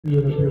You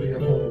in the beauty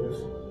of holiness.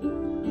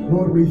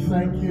 Lord, we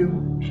thank you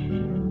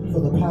for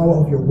the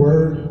power of your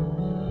word.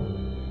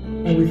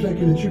 And we thank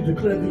you that you've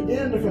declared the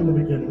end from the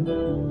beginning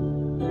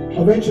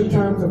of ancient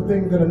times of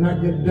things that are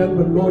not yet done.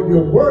 But Lord,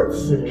 your word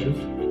says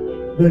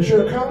that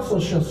your counsel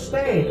shall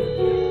stand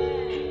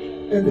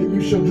and that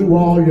you shall do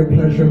all your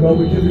pleasure. Lord,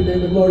 we give you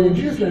name and glory. In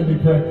Jesus' name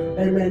we pray.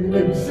 Amen. You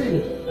may be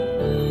seated.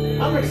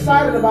 I'm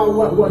excited about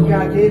what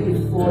God gave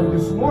me for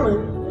this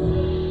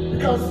morning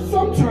because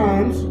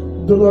sometimes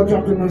the Lord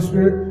dropped in my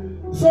spirit.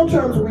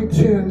 Sometimes we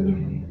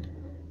tend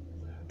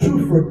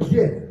to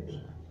forget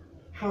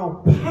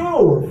how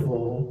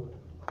powerful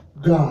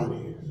God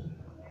is.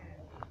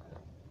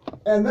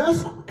 And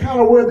that's kind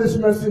of where this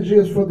message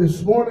is for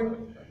this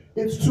morning.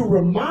 It's to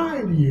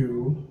remind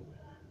you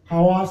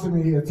how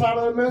awesome He is.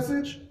 Title of the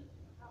message,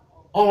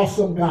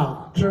 Awesome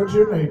God. Turn to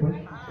your neighbor.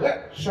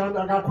 Yeah, Shonda,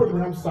 I got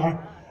quickly, I'm sorry.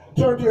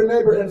 Turn to your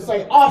neighbor and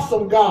say,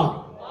 Awesome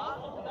God.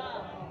 Awesome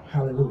God.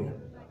 Hallelujah.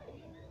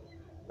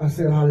 I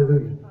said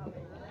hallelujah.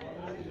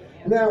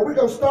 Now, we're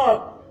going to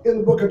start in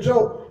the book of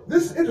Job.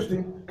 This is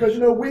interesting because,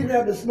 we've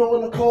had the snow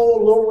and the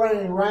cold, a little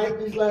rain, right?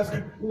 These last,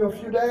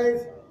 few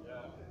days.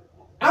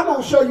 I'm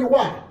going to show you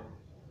why.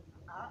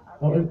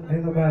 Oh,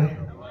 ain't nobody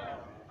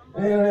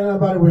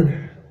with me.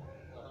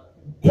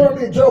 Turn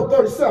me to Job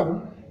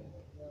 37.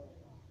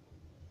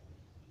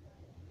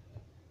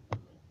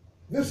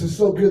 This is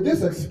so good.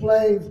 This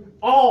explains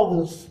all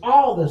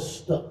this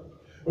stuff.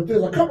 But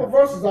there's a couple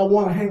verses I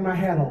want to hang my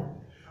hat on.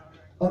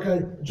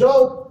 Okay,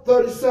 Job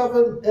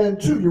 37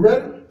 and 2. You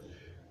ready?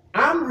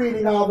 I'm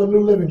reading out of the New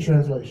Living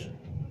Translation.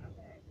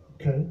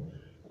 Okay,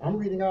 I'm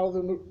reading out of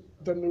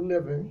the New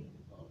Living.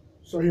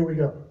 So here we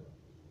go.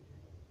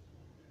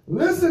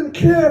 Listen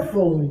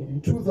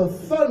carefully to the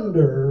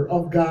thunder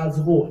of God's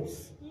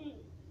voice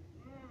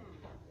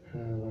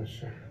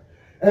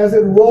as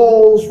it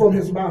rolls from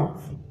His mouth.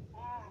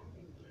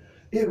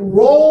 It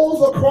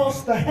rolls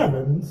across the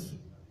heavens,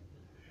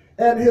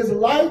 and His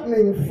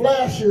lightning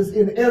flashes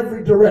in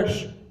every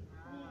direction.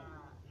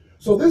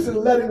 So this is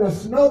letting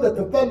us know that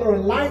the thunder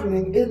and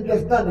lightning isn't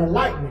just thunder and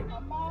lightning.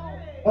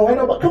 Oh, I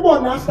know, but come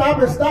on now,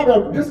 stop it.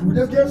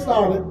 Just get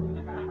started.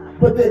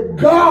 But that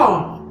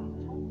God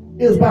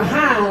is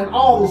behind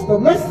all this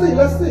stuff.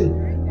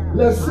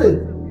 Let's see.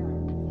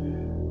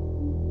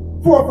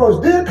 Fourth verse.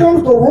 Then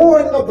comes the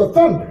roaring of the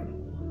thunder,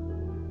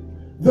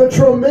 the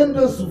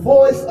tremendous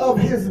voice of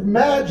His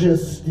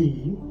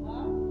majesty.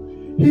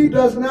 He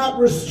does not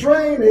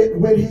restrain it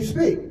when He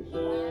speaks.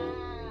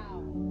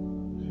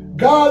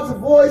 God's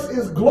voice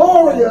is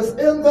glorious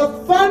in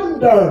the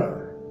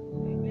thunder.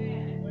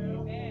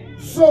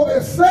 So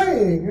they're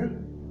saying,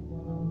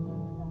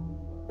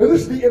 and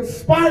this is the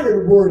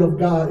inspired word of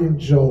God in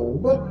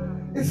Job,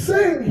 it's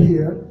saying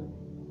here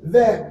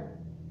that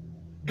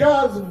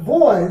God's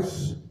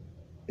voice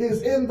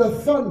is in the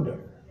thunder.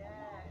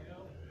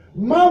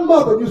 My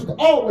mother used to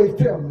always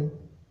tell me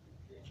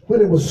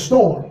when it was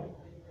storming,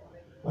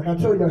 like I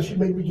told you, she'd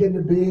make me get in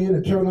the bed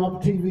and turn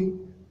off the TV.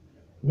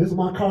 This is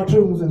my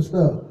cartoons and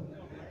stuff.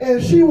 And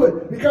she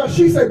would, because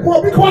she said,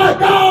 boy, be quiet,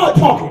 God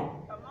talking.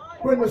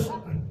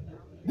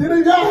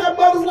 Did y'all have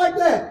mothers like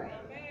that?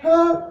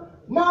 Huh?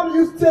 Mama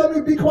used to tell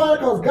me be quiet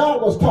because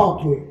God was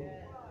talking.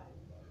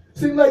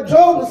 Seemed like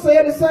Job was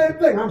saying the same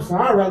thing. I'm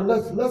sorry, all right,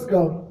 let's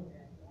go.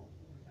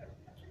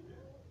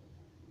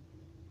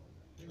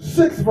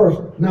 6th verse.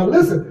 Now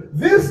listen,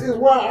 this is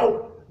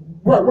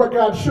what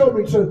God showed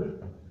me to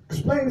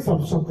explain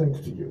some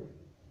things to you.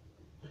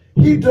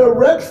 He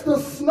directs the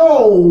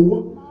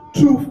snow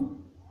to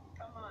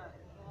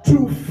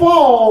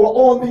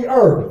fall on the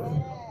earth.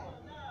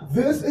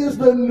 This is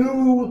the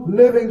New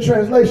Living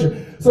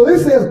Translation. So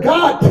this says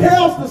God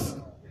directs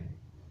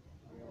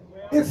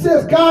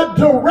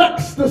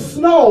the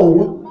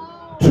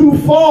snow to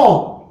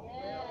fall.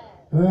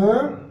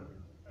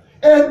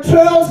 And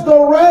tells the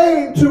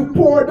rain to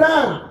pour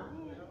down.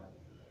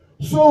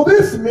 So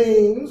this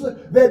means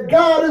that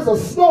God is a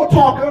snow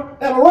talker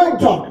and a rain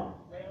talker.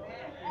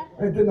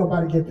 And didn't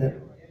nobody get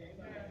that?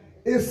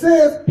 It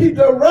says He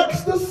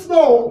directs the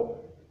snow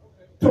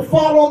to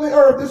fall on the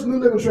earth, this is New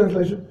Living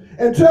Translation,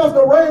 and tells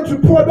the rain to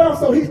pour down,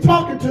 so He's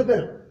talking to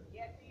them.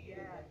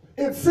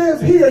 It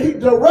says here, He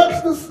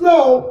directs the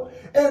snow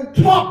and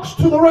talks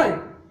to the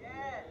rain.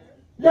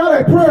 Y'all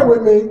ain't praying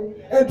with me.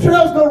 And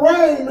tells the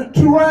rain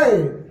to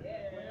rain.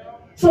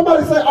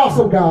 Somebody say,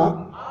 Awesome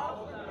God.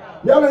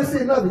 Y'all ain't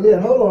seen nothing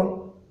yet. Hold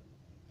on.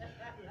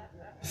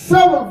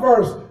 7th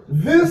verse.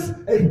 This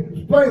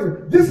explains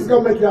it. This is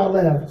going to make y'all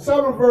laugh.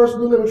 7th verse,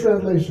 New Living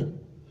Translation.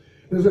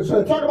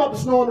 So talk about the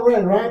snow and the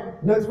rain,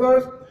 right? Next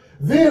verse.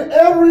 Then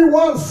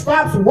everyone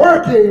stops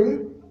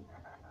working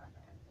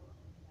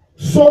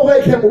so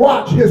they can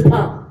watch His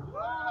power.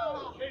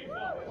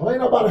 Oh, ain't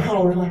nobody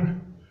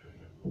hollering.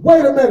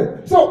 Wait a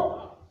minute.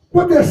 So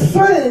what they're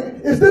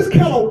saying is this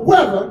kind of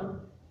weather,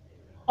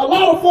 a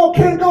lot of folk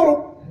can't go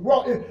to,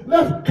 well,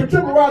 let's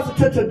contemporize it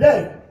to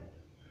today.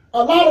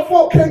 A lot of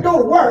folk can't go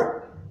to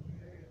work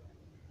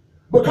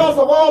because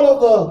of all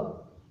of the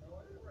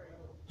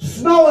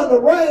snow and the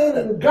rain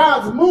and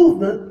God's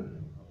movement.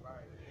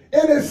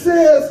 And it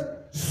says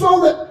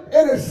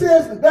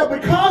that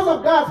because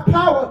of God's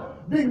power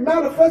being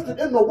manifested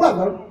in the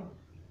weather,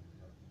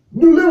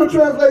 New Living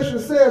Translation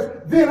says,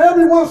 then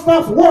everyone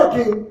stops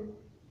working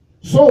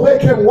so they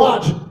can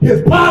watch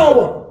his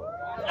power.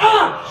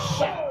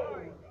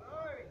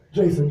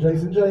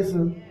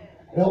 Jason.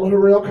 Elder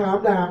Harrell,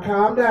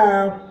 calm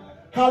down.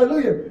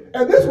 Hallelujah.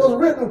 And this was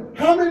written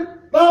how many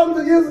thousands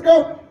of years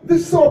ago?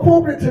 This is so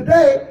appropriate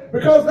today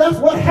because that's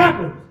what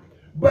happens.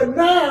 But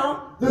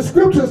now the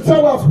scriptures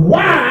tell us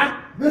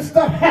why this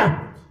stuff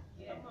happens.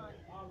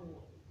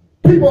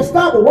 People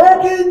stop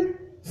working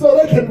so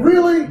they can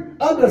really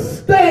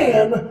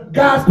understand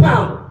God's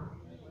power.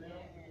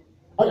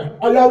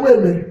 Are y'all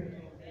with me?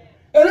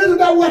 And isn't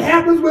that what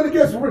happens when we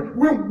get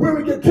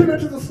 10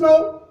 inches of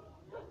snow?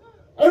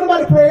 Ain't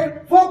nobody praying.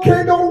 Folk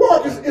can't go to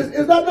work.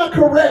 Is that not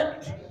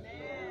correct?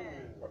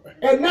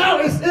 And now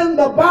it's in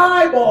the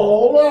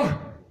Bible.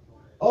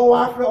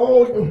 Y'all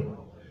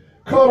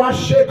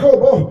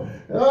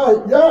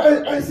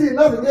ain't seen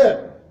nothing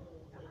yet.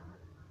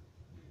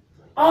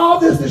 All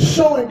this is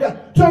showing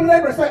God. Turn to the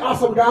neighbor and say,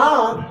 awesome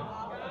God.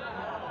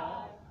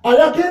 Are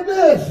y'all getting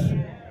this?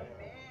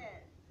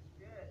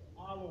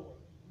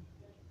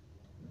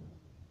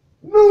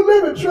 New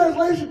Living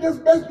Translation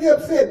just basically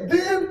said,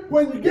 then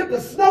when you get the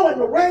snow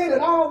and the rain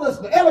and all this,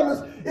 the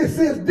elements, it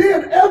says,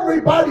 then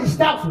everybody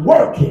stops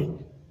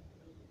working.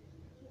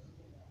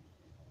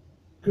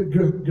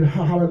 Good,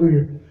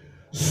 hallelujah.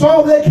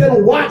 So they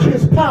can watch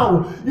his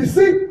power. You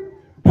see,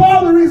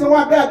 part of the reason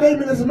why God gave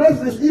me this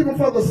message is even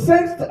for the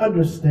saints to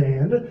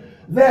understand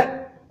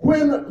that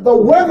when the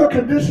weather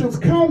conditions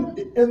come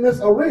in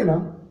this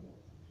arena,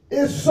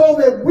 it's so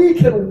that we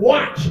can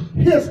watch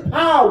his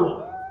power.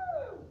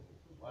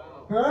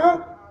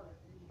 Huh?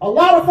 A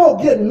lot of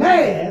folk get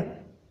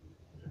mad,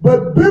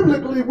 but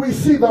biblically we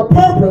see the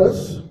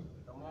purpose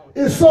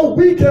is so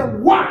we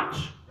can watch.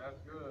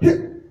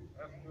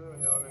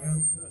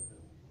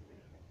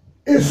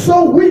 It's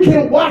so we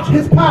can watch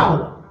his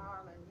power.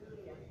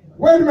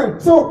 Wait a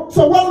minute. So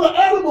what are the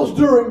animals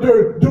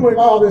doing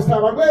all this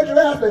time? I'm glad you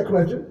asked that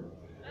question.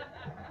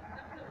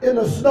 In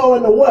the snow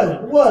and the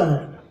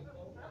what?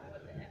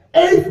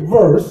 8th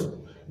verse.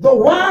 The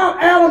wild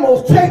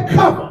animals take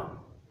cover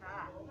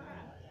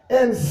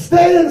and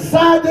stay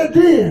inside their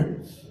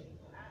dens.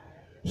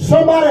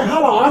 Somebody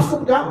holler,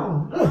 awesome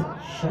God.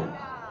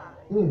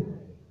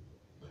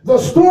 The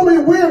stormy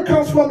wind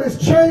comes from his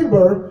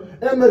chamber,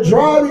 and the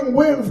driving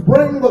winds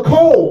bring the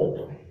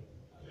cold.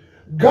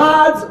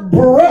 God's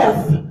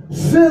breath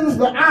sends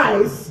the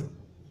ice,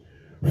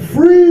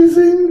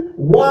 freezing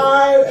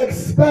wide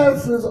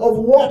expanses of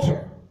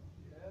water.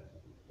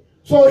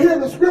 So here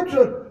in the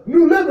scripture,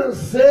 New Living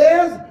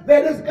says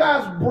that it's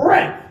God's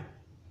breath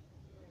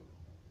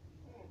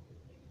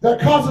that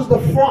causes the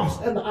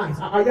frost and the ice.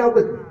 Are y'all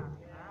with me?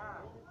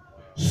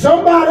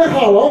 Somebody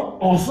holler,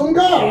 awesome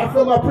God. I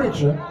feel like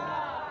preaching.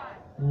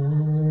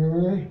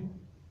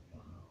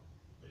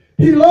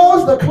 He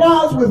lowers the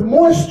clouds with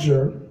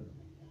moisture,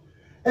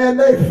 and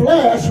they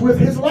flash with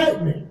his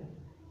lightning.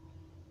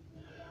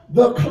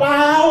 The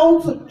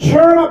clouds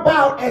turn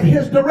about at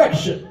his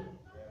direction.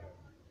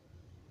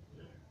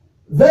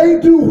 They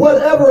do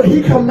whatever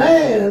he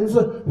commands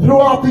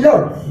throughout the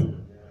earth.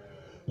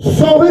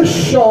 So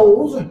this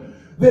shows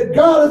that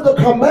God is the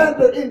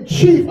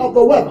commander-in-chief of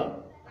the weather.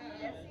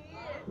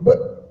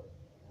 But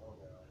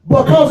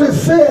because it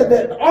said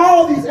that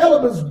all these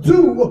elements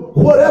do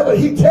whatever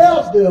he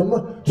tells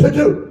them to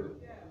do.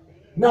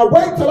 Now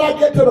wait till I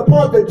get to the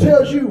part that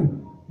tells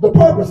you the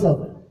purpose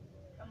of it.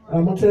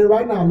 I'm going to tell you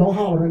right now, no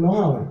hollering, no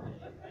hollering.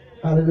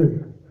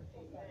 Hallelujah.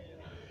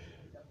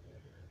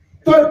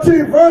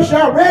 13th verse,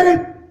 y'all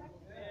ready?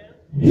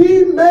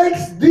 He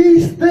makes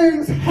these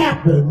things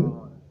happen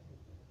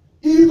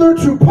either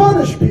to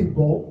punish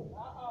people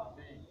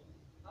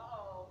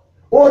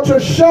or to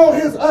show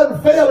his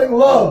unfailing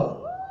love.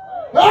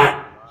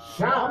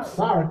 I'm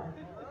sorry.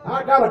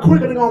 I got a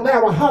quickening on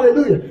that one.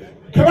 Hallelujah.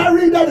 Can I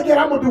read that again?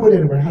 I'm going to do it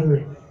anyway.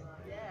 Hallelujah.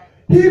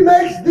 He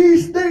makes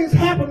these things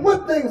happen.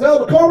 What things,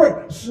 Elder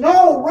Corey?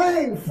 Snow,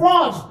 rain,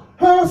 frost,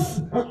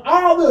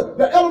 all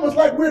the elements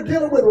like we're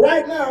dealing with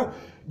right now.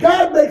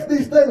 God makes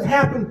these things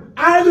happen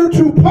either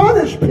to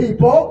punish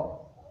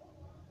people.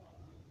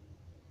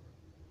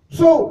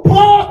 So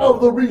part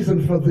of the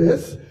reason for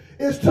this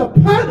is to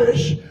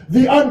punish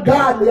the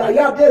ungodly. Are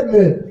y'all getting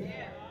this?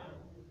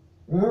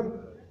 Huh?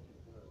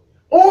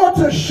 Or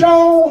to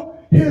show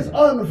his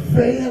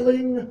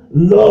unfailing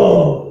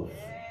love.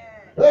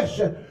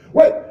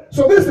 Wait,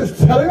 so this is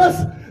telling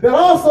us that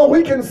also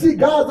we can see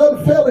God's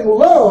unfailing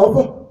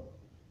love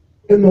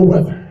in the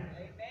weather.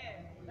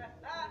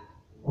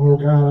 Oh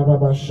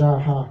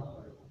God,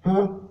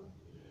 huh?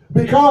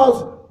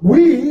 Because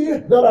we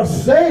that are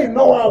saved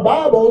know our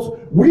Bibles.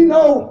 We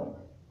know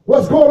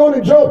what's going on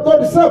in Job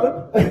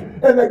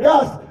 37, and that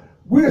God,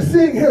 we're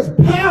seeing his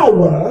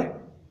power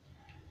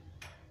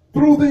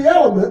through the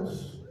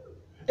elements,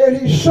 and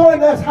he's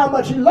showing us how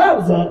much he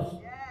loves us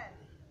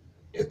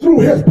through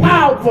his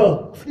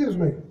power. Excuse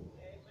me.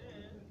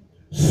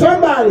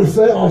 Somebody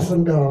say,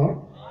 awesome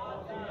God.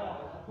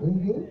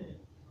 Mm-hmm.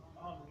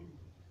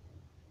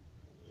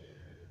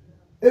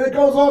 And it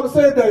goes on to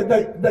say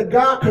that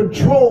God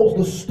controls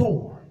the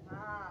storm.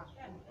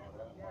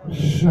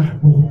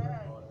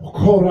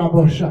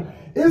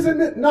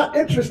 Isn't it not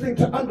interesting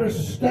to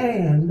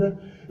understand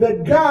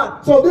that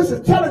God, so this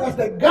is telling us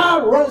that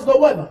God runs the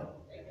weather.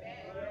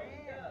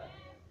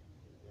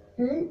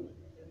 You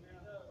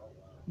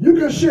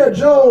can share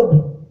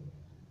Job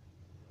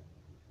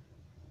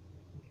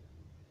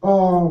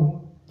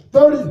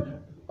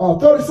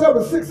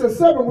 37, 6 and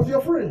 7 with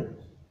your friends.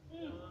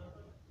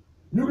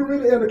 You can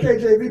read it in the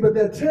KJV, but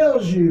that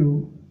tells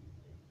you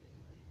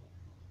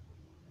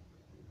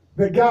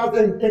that God's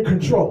in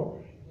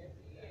control.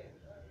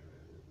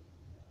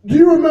 Do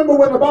you remember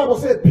when the Bible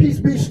said, peace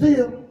be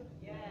still?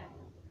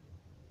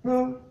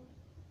 Huh?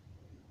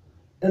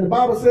 And the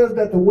Bible says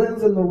that the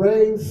winds and the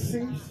rain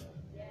cease.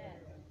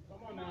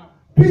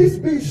 Peace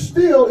be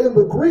still in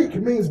the Greek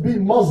means be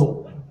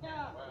muzzled.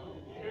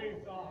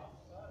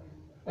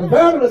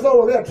 Evangelist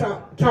over there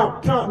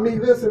taught me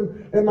this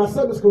in my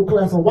Sunday school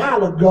class a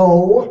while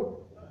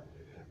ago.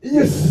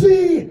 You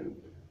see,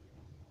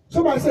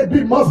 somebody said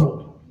be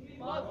muzzled.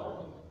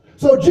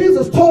 So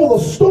Jesus told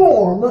the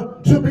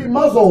storm to be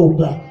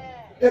muzzled.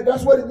 And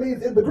that's what it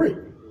means in the Greek.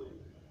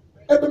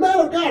 And the man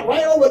of God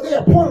right over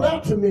there pointed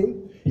out to me,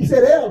 he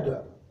said,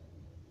 elder.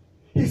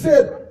 He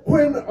said,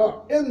 when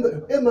in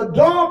the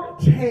dog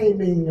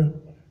taming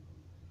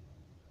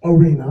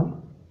arena,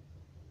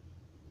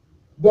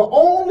 the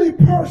only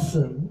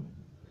person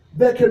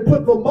that can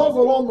put the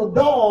muzzle on the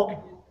dog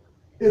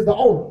is the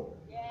owner.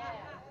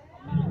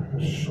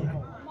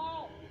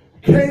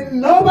 Can't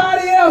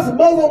nobody else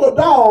muzzle the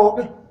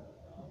dog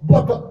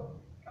but the...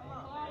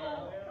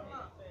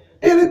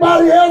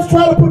 Anybody else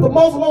try to put the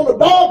muzzle on the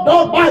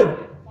dog bite it.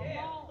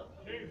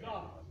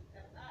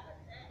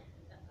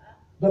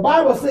 The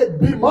Bible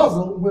said be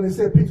muzzled when it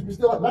said peace be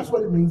still. That's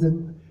what it means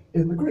in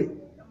the Greek.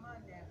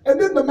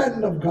 And then the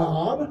man of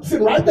God,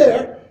 sitting right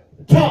there,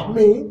 taught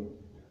me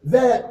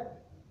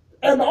that,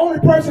 and the only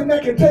person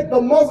that can take the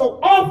muzzle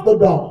off the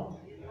dog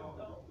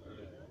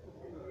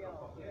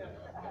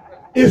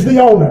is the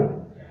owner.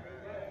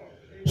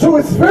 So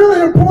it's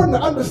very important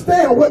to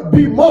understand what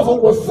be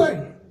muzzled was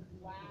saying.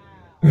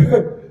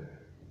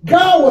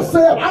 God was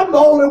saying, I'm the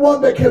only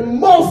one that can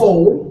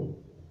muzzle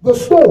the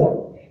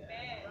storm.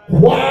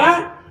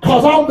 Why?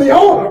 Because I'm the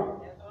owner.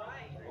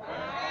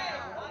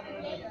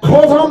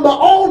 Because I'm the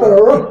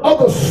owner of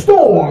the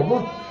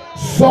storm,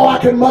 so I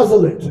can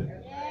muzzle it.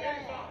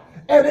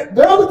 And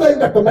the other thing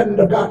that the man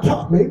of God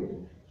taught me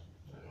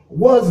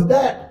was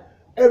that,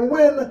 and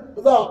when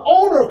the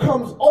owner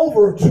comes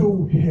over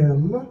to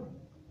him,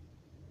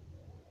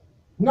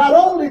 not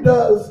only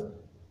does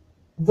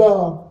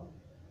the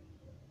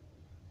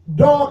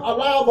dog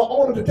allow the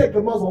owner to take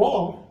the muzzle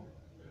off,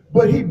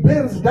 but he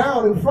bends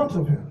down in front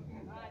of him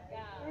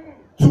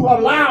to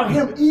allow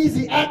him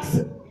easy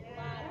access.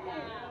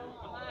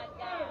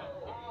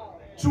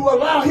 To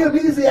allow him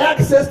easy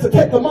access to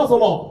take the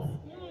muzzle off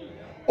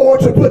or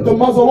to put the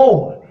muzzle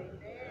on.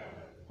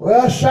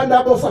 Well,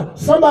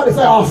 somebody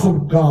say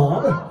awesome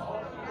God.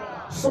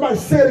 Somebody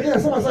say it again.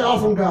 Somebody say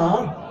awesome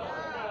God.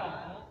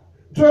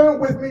 Turn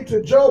with me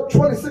to Job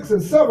 26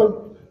 and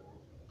 7.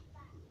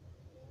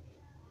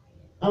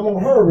 I'm going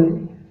to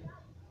hurry.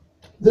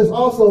 This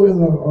also in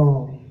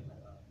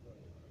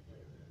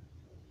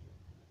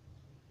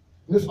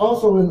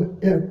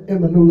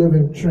the New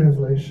Living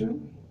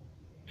Translation.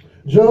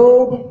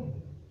 Job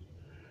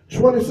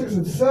 26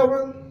 and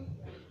 7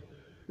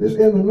 is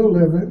in the New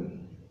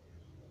Living.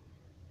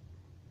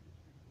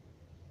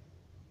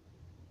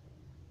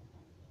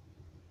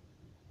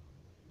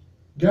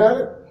 Got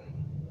it?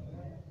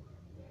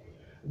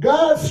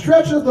 God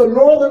stretches the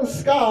northern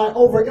sky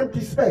over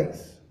empty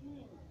space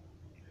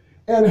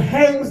and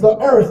hangs the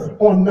earth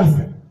on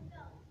nothing.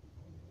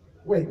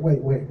 Wait.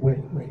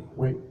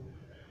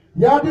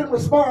 Y'all didn't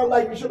respond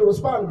like you should have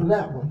responded to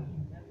that one.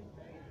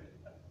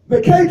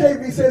 The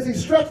KJV says he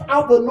stretched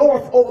out the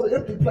north over the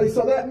empty place,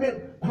 so that meant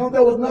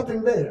there was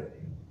nothing there.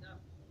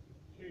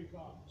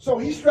 So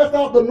he stretched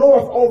out the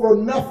north over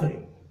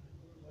nothing.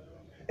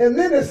 And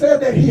then it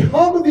said that he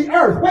hung the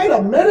earth. Wait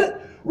a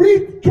minute.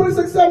 Read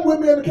 26:7 with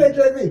me in the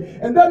KJV.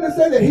 And doesn't it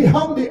say that he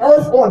hung the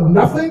earth on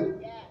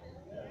nothing?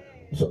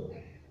 So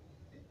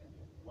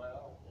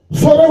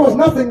there was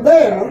nothing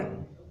there.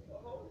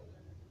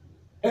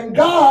 And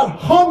God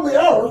hung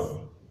the earth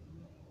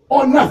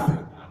on nothing.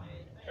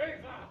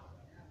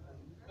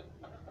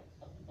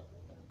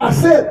 I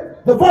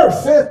said, the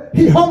verse says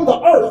he hung the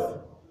earth,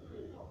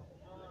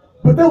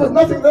 but there was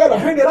nothing there to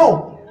hang it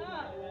on.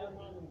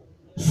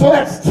 So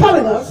that's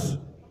telling us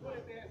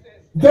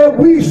that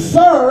we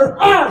serve,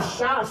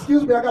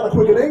 excuse me, I got a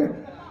quickening.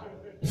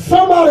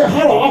 Somebody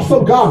had an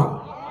awesome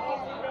God.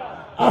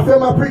 I feel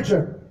my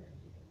preacher.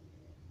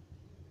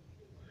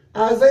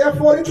 Isaiah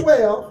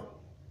 40:12.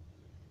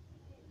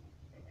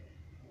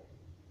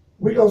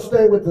 We're going to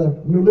stay with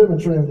the New Living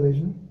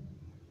Translation.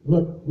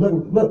 Look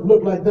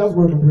like that's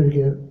working pretty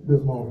good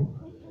this morning.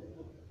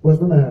 What's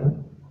the matter?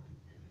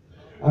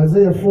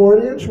 Isaiah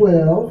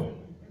 40:12.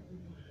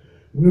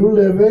 New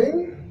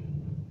Living.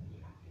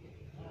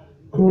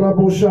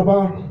 Kurabo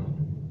Shaba.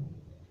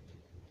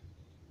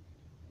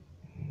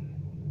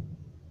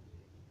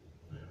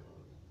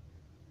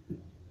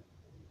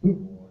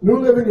 New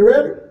Living, you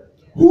ready?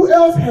 Who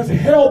else has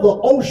held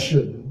the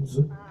oceans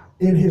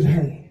in his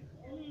hand?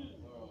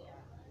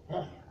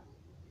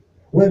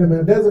 Wait a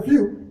minute, there's a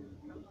few.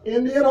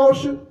 Indian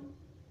Ocean.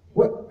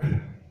 What?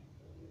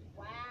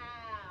 Wow.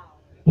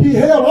 He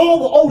held all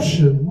the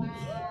oceans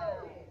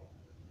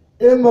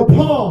in the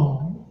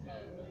palm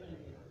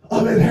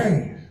of his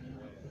hand.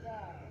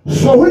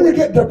 So when you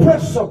get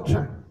depressed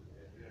sometimes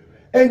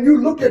and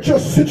you look at your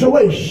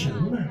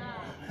situation,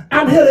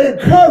 I'm here to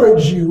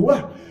encourage you.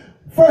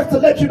 First, to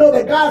let you know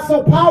that God's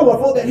so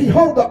powerful that he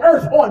holds the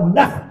earth on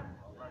nothing.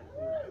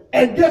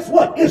 And guess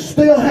what? It's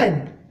still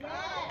hanging.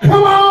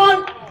 Come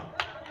on.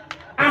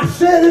 I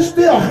said it's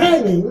still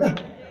hanging.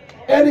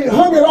 And he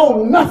hung it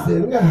on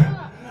nothing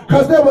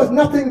because there was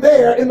nothing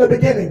there in the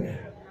beginning.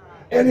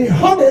 And he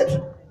hung it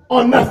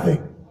on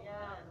nothing.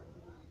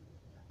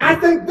 I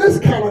think this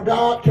kind of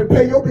God can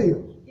pay your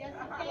bills.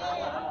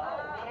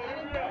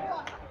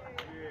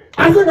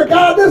 I think a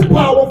God this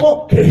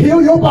powerful can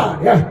heal your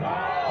body.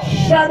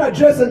 Shana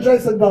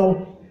Jason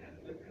though.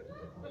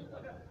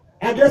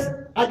 I guess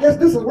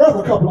this is worth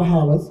a couple of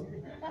hollers.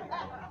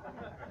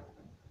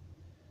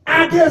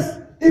 I guess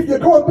if you're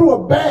going through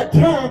a bad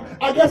time,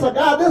 I guess a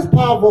God this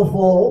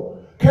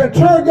powerful can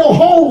turn your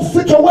whole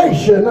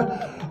situation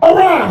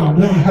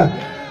around.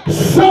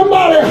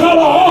 Somebody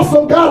holler,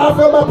 awesome God, I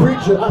feel my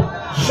preaching.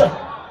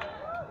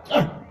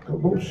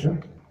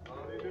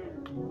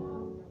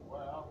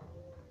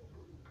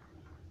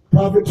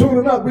 Prophet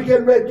tuning up, we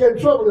getting ready to get in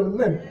trouble in a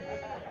minute.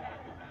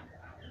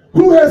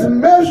 Who has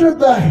measured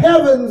the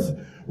heavens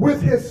with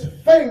his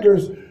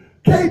fingers?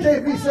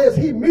 KJV says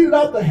he meted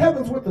out the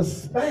heavens with a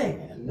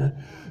span.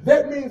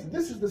 That means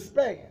this is the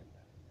span.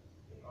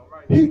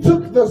 He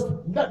took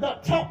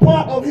that top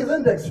part of his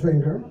index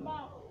finger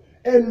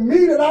and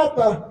meted out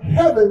the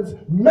heavens,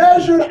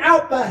 measured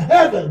out the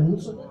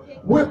heavens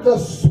with the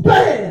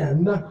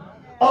span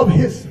of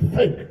his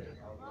finger.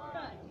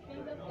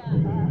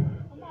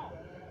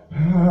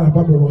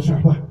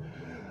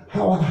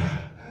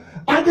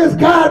 I guess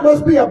God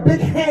must be a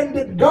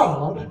big-handed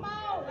God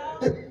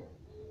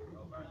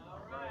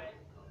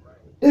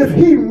if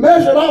he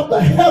measured out the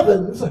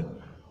heavens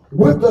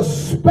with the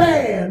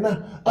span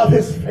of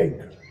his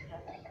finger.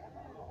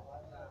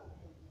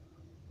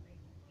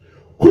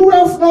 Who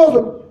else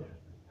knows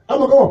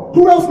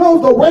who else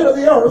knows the weight of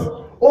the earth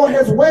or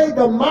has weighed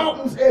the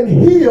mountains and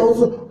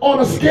hills on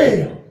a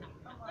scale?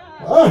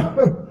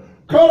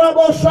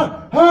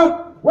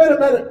 Wait a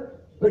minute.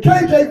 The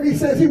KJV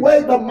says he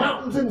weighed the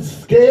mountains in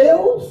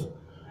scales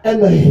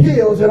and the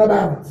hills in a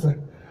balance.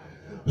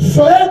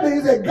 So that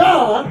means that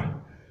God,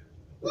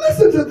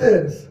 listen to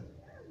this,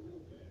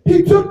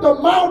 he took the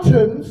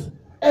mountains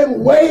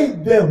and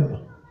weighed them.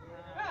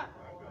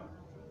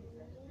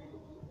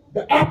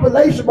 The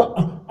Appalachian,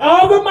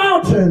 all the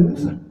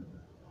mountains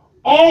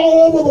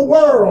all over the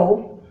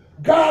world,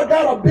 God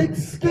got a big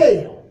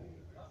scale.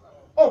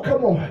 Oh,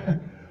 come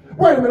on.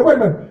 Wait a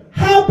minute.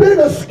 How big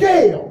a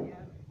scale?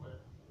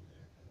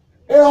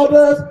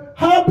 Elders,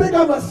 how big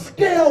of a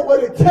scale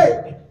would it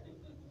take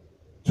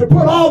to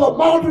put all the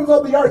mountains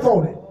of the earth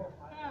on it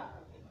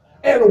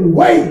and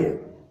weigh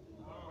it?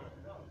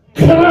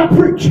 Can I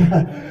preach?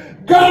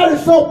 God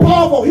is so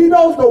powerful, he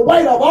knows the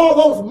weight of all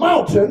those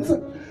mountains.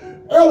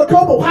 Elder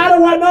Copeland, how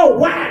do I know?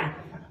 Why?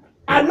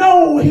 I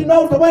know he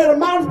knows the weight of the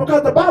mountains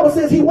because the Bible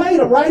says he weighed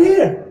them right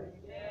here.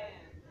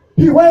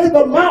 He weighed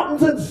the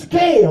mountains in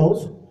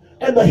scales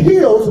and the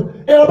hills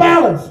in a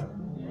balance.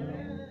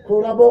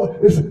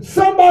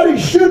 Somebody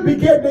should be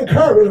getting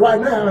encouraged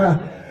right now.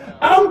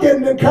 I'm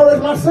getting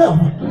encouraged myself.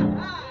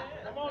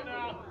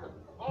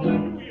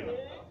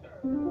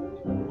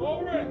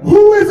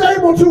 Who is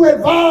able to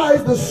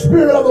advise the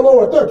Spirit of the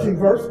Lord? 13th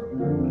verse.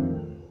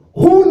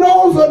 Who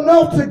knows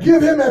enough to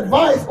give him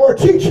advice or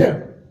teach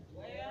him?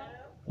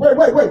 Wait.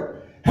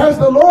 Has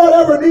the Lord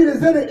ever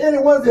needed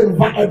anyone's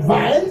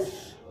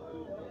advice?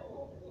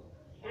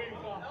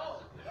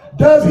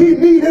 Does he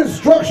need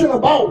instruction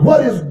about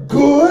what is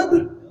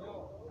good?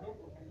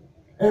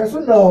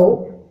 Answer,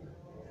 no.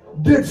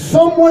 Did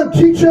someone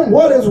teach him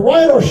what is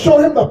right or show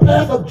him the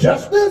path of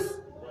justice?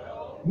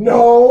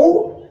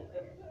 No.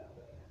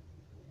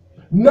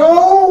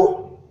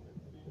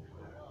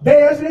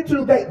 They answered it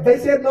too. They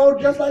said no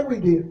just like we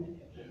did.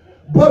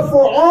 But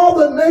for all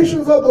the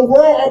nations of the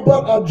world are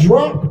but a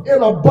drop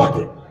in a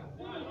bucket.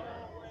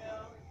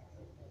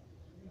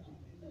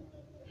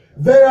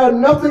 They are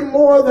nothing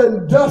more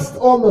than dust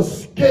on the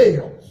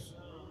scales.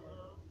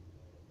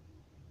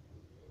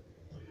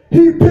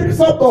 He picks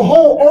up the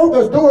whole earth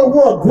as though it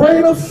were a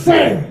grain of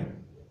sand.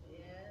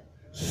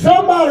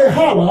 Somebody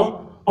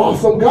holler,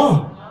 awesome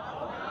God.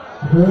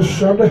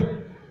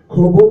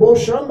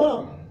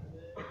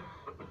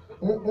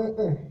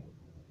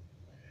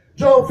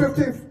 Job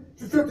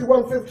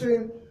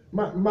 51:15,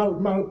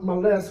 my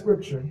last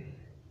scripture.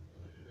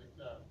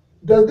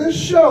 Does this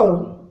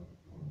show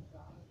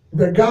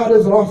that God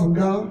is an awesome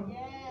God?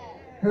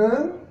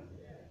 Huh?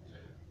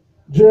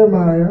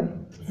 Jeremiah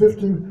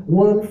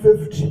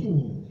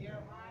 51:15.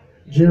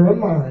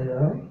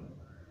 Jeremiah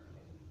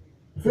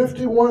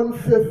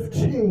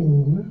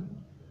 51:15.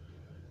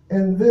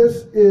 And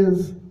this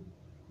is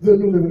the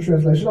New Living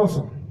Translation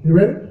also. You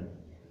ready?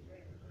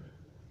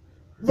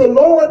 The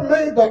Lord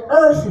made the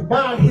earth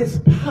by his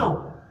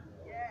power.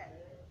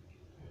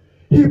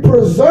 He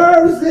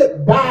preserves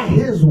it by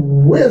his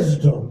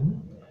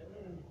wisdom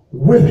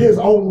with his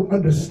own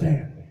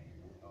understanding.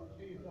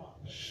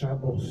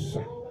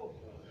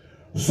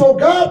 So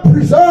God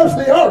preserves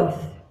the earth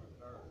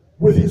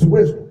with his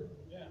wisdom.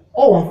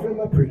 Oh, I feel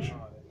my preaching.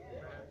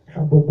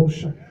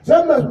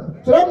 So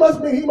that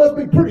must mean he must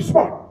be pretty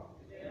smart.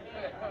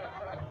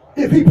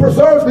 If he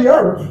preserves the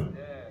earth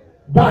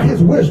by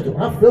his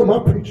wisdom. I feel my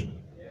preaching.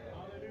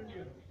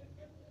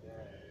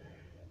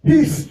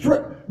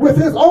 With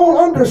his own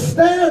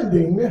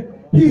understanding,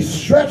 he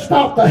stretched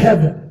out the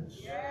heavens.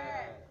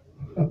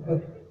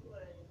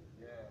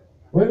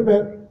 Wait a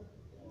minute.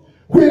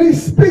 When he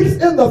speaks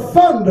in the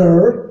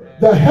thunder,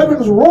 the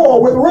heavens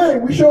roar with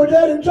rain. We showed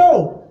that in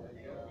Job.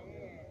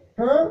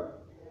 Huh?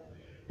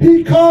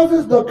 He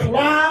causes the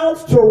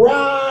clouds to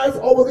rise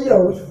over the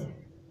earth.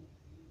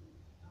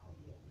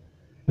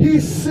 He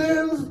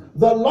sends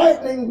the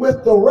lightning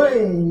with the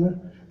rain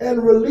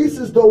and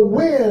releases the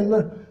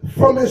wind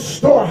from his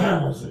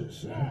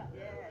storehouses.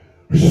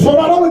 So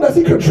not only does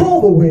he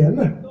control the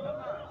wind,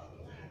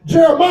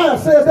 Jeremiah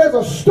says there's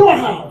a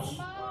storehouse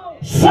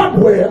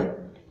somewhere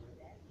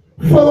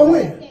for the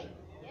wind.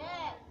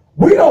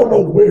 We don't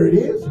know where it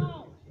is,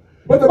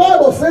 but the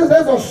Bible says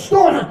there's a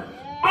storehouse.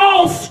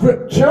 All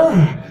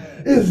scripture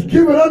is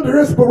given under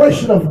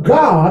inspiration of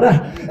God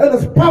and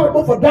is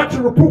profitable for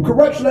doctrine, reproof,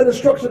 correction, and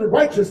instruction in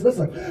righteousness,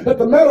 that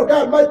the man of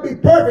God might be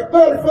perfect,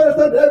 thoroughly furnished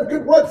unto every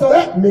good work. So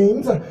that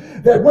means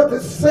that what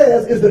this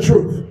says is the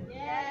truth.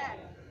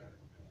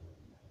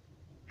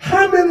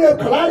 How many of,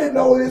 because I didn't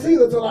know this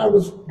either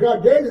until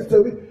God gave this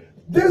to me.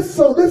 This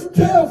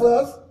tells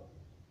us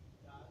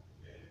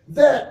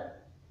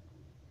that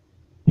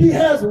he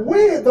has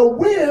wind. The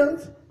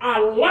winds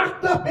are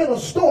locked up in a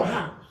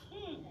storehouse.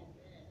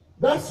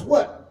 That's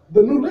what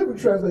the New Living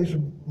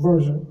Translation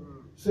version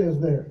says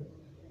there.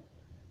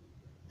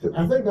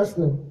 I think that's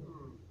the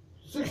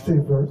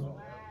 16th verse.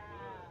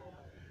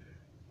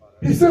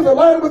 He says, the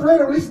light with rain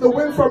releases the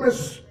wind from his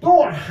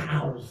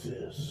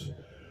storehouses.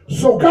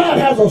 So God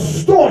has a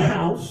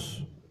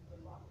storehouse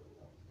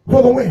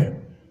for the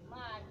wind.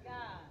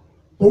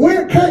 The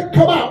wind can't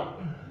come out.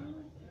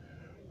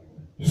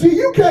 See,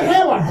 you can't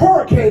have a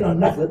hurricane or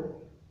nothing,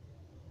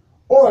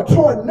 or a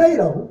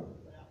tornado,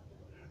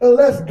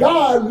 unless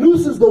God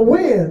looses the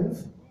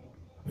winds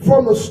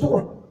from the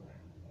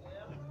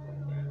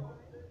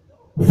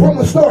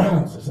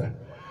storehouses.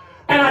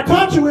 And I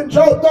taught you in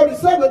Job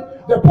 37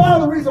 that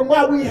part of the reason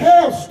why we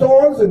have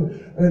storms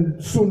and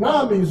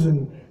tsunamis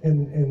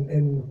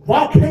and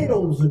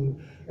volcanoes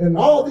and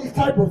all these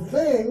type of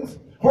things,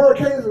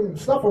 hurricanes and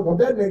stuff of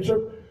that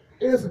nature,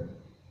 is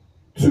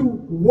to,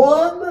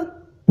 one,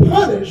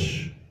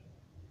 punish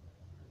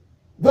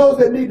those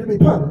that need to be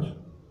punished.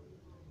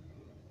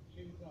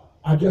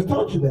 I just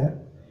taught you that.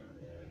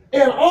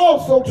 And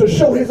also to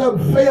show his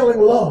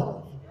unfailing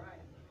love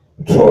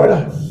toward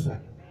us.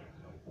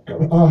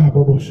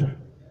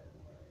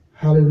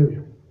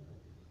 Hallelujah.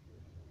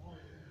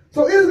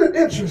 So isn't it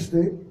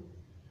interesting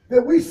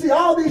that we see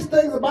all these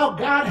things about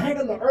God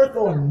hanging the earth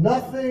on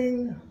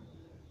nothing?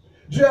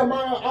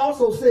 Jeremiah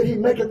also said he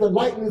maketh the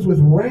lightnings with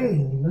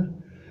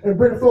rain and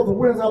bringeth forth the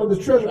winds out of his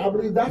treasure. I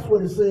believe that's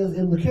what it says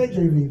in the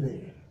KJV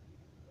there.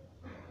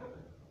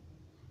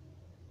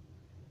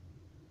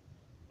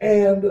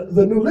 And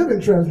the New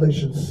Living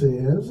Translation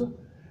says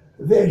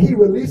that he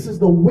releases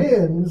the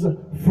winds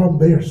from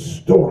their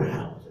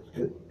storehouses.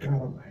 Good God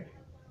Almighty.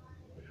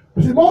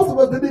 But see, most of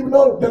us didn't even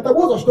know that there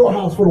was a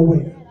storehouse for the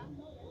wind.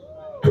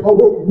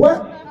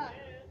 What?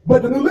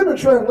 But the New Living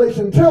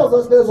Translation tells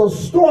us there's a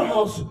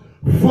storehouse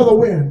for the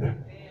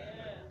wind.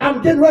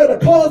 I'm getting ready to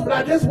close, but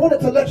I just wanted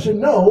to let you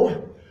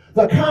know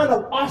the kind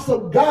of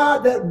awesome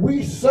God that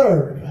we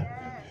serve.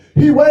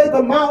 He weighed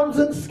the mountains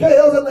in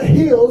scales and the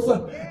hills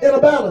in a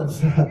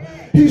balance.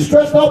 He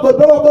stretched out the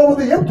doors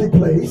over the empty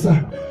place,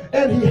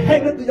 and he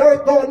hangeth the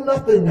earth on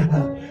nothing.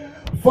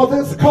 For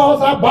this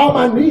cause I bow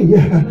my knee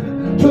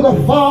to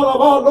the Father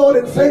of our Lord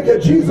and Savior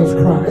Jesus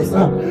Christ,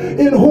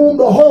 in whom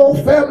the whole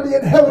family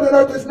in heaven and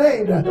earth is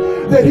named,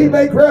 that he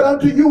may grant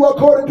unto you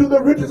according to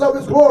the riches of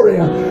his glory,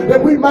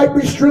 that we might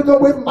be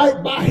strengthened with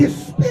might by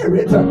his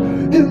Spirit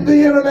in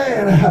the inner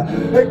man,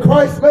 that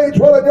Christ may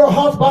dwell in your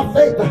hearts by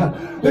faith,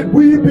 that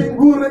we, being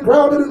rooted and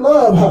grounded in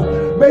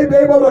love, may be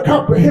able to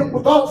comprehend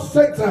with all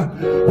saints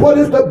what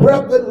is the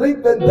breadth and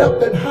length and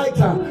depth and height,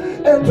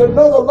 and to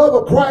know the love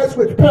of Christ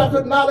which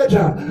passeth knowledge,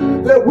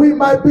 that we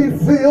might be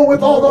filled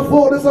with all the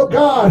fullness of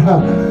God.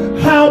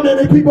 How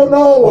many people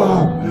know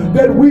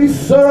that we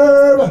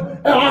serve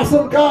an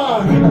awesome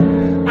God?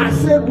 I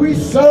said we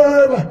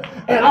serve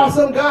an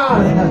awesome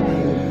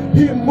God.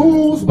 He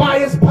moves by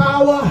his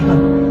power.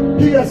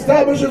 He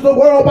establishes the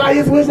world by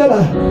his wisdom.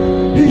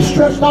 He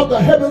stretched out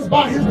the heavens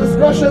by his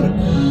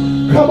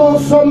discretion. Come on,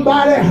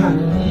 somebody.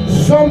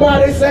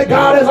 Somebody say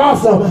God is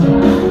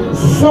awesome.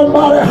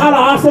 Somebody had an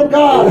awesome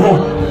God.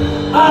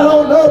 I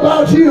don't know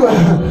about you,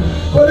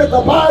 but if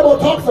the Bible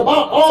talks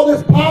about all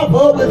this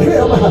power with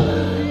him,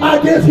 I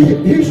guess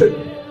he should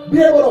be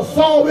able to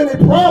solve any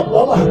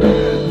problem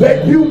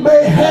that you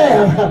may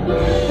have.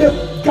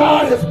 If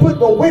God has put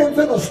the winds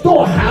in the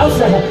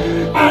storehouse,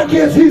 I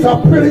guess he's a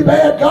pretty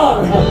bad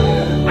God.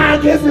 I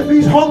guess if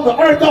he's hung the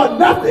earth on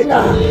nothing,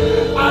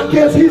 I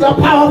guess he's a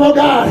powerful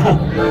God.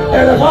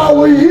 And if I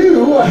were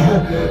you,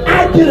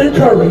 I'd get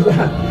encouraged.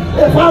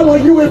 If I were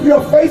you, if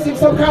you're facing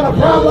some kind of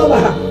problem,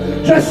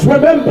 just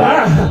remember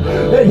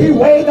that he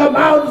weighed the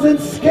mountains in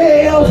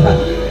scales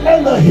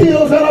and the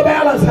hills in a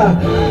balance.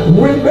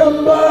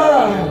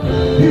 Remember,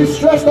 he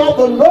stretched out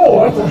the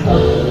north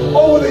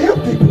over the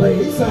empty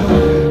place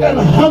and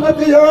hung at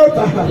the earth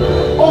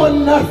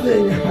on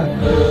nothing.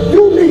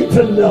 You need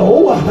to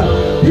know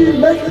he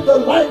maketh the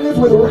lightnings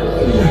with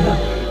rain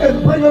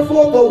and bringeth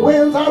forth the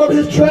winds out of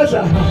his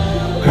treasure.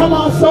 Come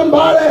on,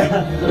 somebody.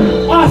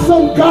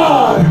 Awesome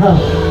God.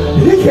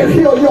 He can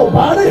heal your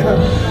body.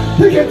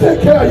 He can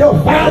take care of your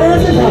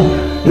finances.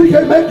 He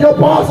can make your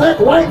boss act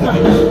right.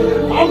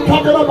 I'm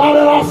talking about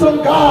an awesome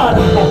God.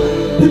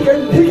 He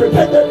can take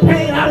that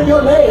pain out of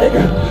your leg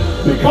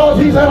because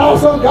he's an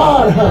awesome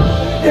God.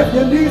 If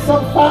you need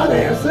some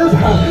finances,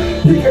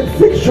 he can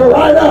fix you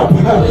right up.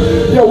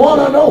 You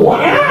want to know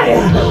why?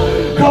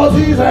 Because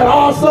he's an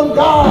awesome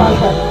God.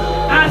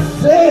 I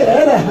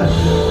said,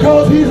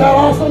 because he's an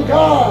awesome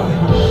God.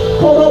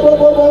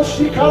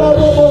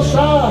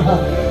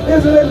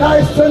 Isn't it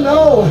nice to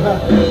know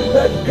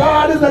that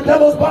God is the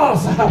devil's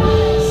boss?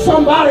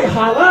 Somebody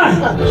holler,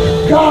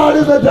 God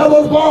is the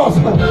devil's boss.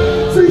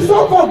 See,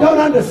 some folk don't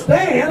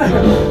understand.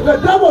 The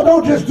devil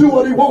don't just do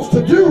what he wants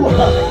to do.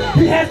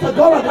 He has to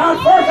go to God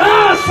first.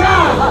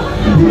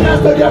 He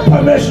has to get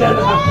permission.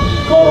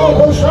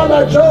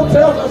 Job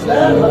tells us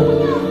that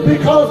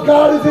because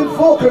God is in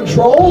full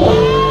control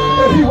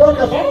and he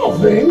worketh all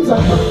things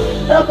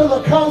after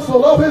the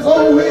counsel of his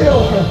own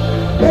will.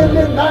 Isn't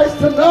it nice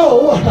to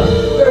know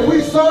that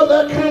we serve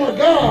that kind of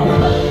God,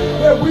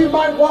 that we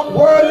might walk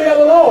worthy of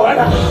the Lord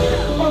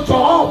unto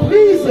all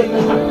pleasing,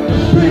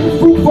 being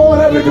fruitful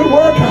in every good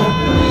work,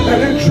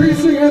 and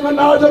increasing in the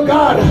knowledge of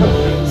God,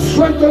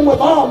 strengthened with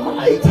all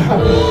might,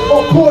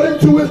 according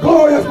to his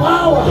glorious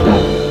power,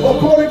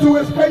 according to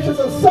his patience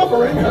and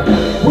suffering,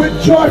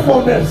 with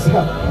joyfulness.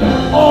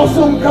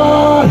 Awesome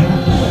God,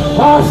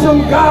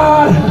 awesome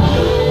God.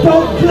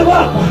 Don't give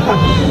up.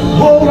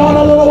 Hold on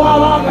a little while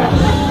longer.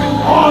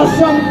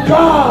 Awesome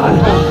God,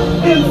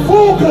 in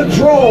full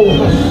control,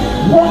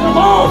 worketh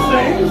all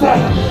things.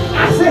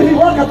 I said he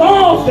worketh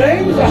all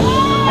things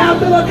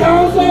after the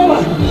counsel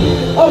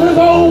of his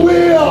own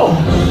will.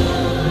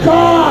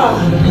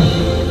 God,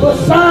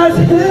 besides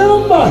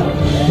him,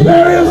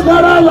 there is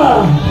none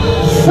other.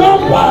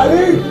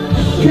 Somebody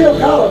give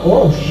God a,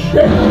 oh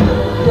shit,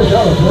 give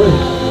God a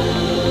praise.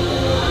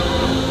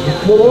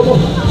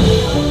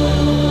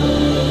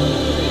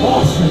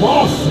 Awesome,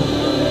 awesome.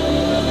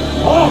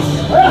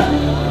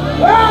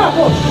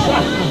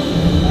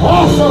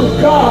 Awesome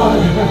God.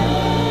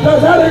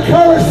 Does that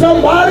encourage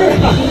somebody?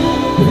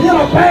 If you're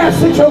in a bad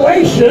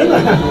situation,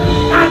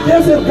 I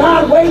guess if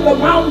God weighed the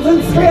mountains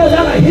and scales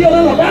and a hill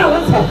in a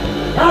balance,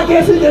 I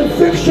guess he can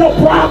fix your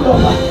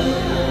problem.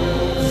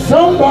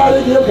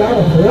 Somebody give God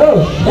a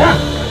prayer.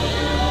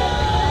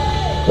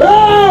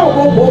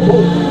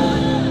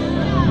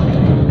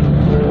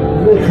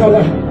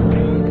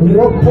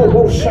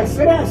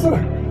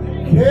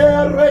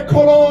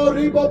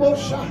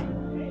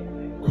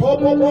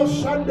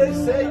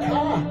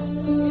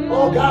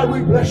 Oh God,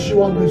 we bless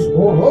you on this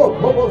morning.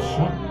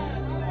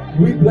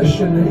 We bless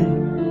your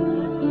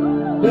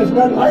name. There's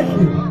none like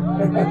you.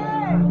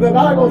 The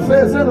Bible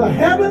says in the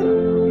heaven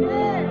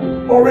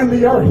or in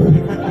the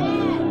earth.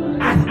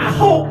 I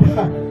hope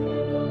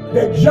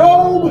that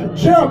Job,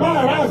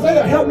 Jeremiah, and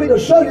Isaiah helped me to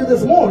show you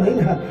this morning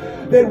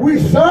that we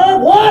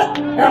serve what?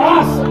 An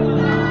awesome.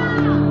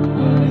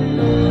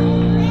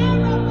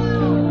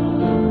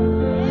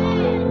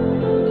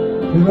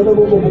 In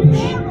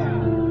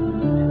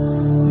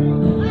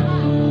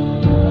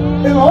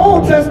the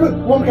Old Testament,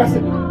 one guy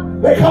said,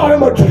 they called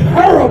him a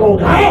terrible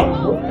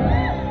God.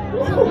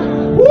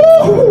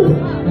 Woo!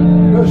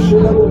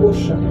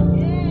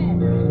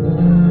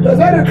 Does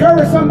that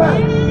encourage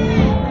somebody?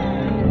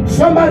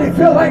 Somebody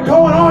feel like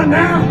going on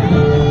now?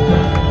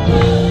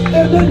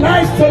 It'd be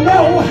nice to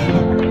know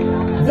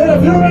that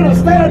if you're in a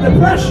state of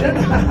depression,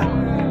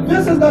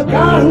 this is the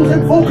God who's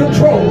in full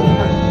control.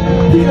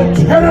 He can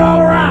turn it all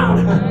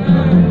around.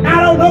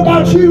 I don't know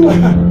about you,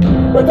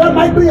 but there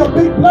might be a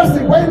big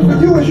blessing waiting for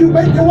you as you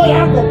make your way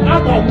out the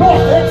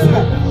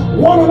north.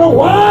 Want to know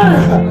why?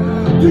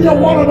 Do you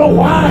want to know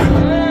why?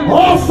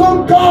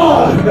 Awesome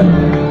God.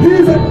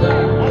 He's a...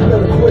 I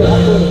better quit.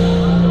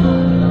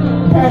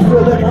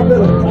 Pastor-elect, I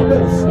better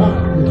stop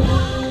this.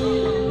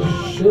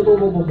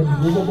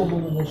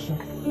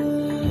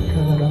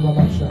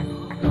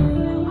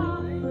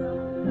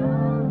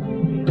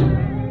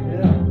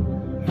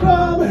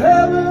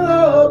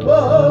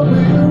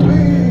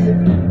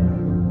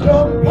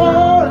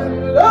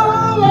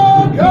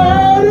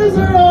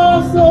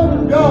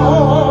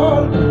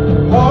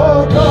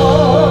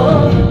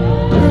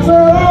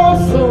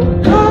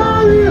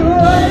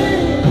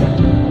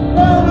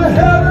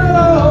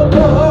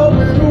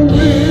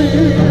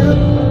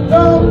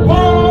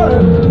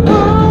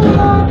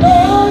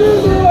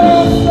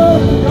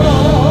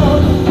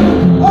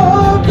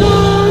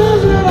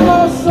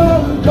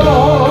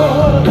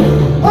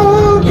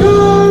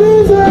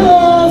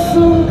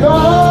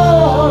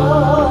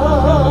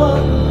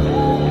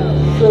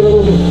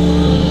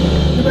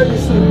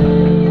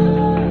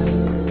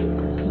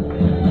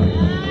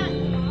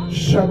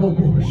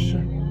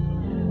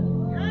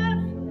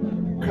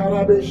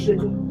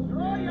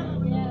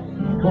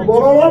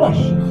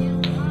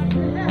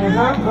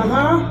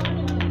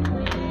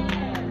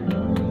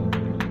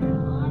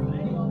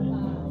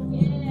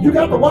 You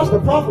got to watch the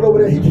prophet over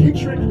there. He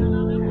tricky.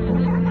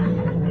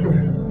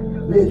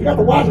 Yeah, you got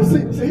to watch him.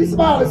 See, he's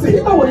smiling. See,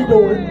 he know what he's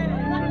doing.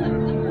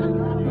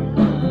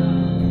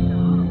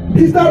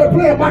 He started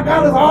playing "My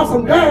God is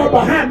Awesome" God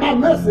behind my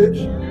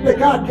message that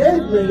God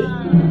gave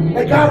me.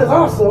 That God is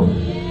awesome.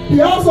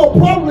 He also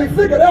probably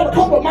figured Elder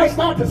Copeland might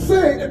start to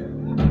sing.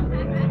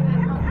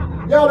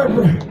 Y'all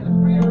pray.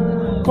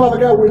 Father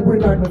God, we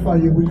magnify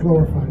you. We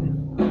glorify you.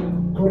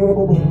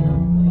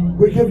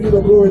 We give you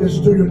the glory that's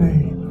due your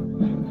name.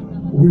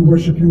 We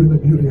worship you in the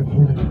beauty of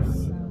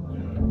holiness.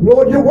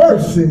 Lord, your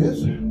word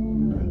says,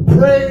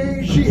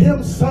 praise ye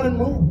him, sun and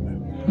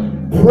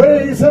moon.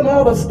 Praise him,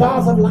 all the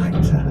stars of light.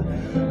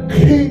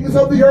 Kings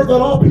of the earth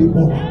and all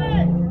people.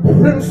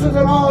 Princes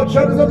and all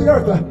judges of the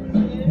earth.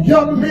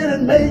 Young men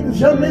and maidens,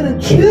 young men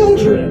and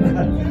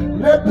children.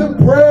 Let them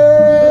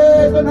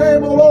praise the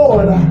name of the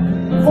Lord.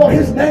 For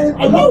his name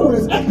alone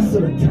is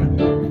excellent.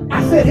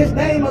 I said his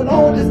name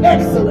alone is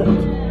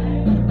excellent.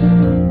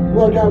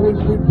 Lord God, we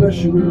bless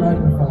you, we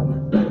magnify you.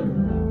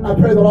 I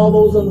pray that all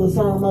those under the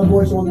sound of my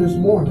voice on this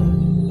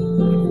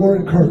morning were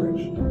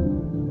encouraged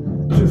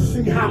to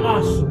see how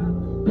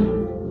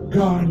awesome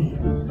God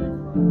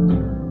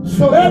is.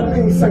 So that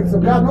means, saints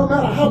of God, no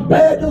matter how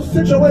bad your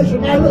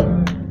situation might look,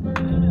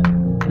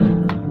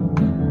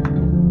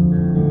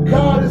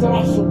 God is an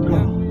awesome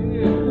God.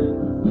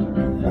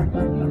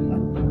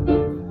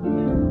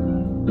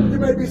 You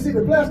may be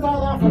seated. Blessed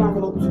all offering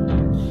envelopes.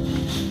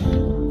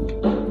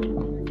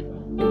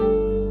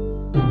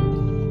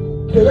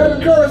 Okay, let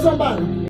encourage somebody.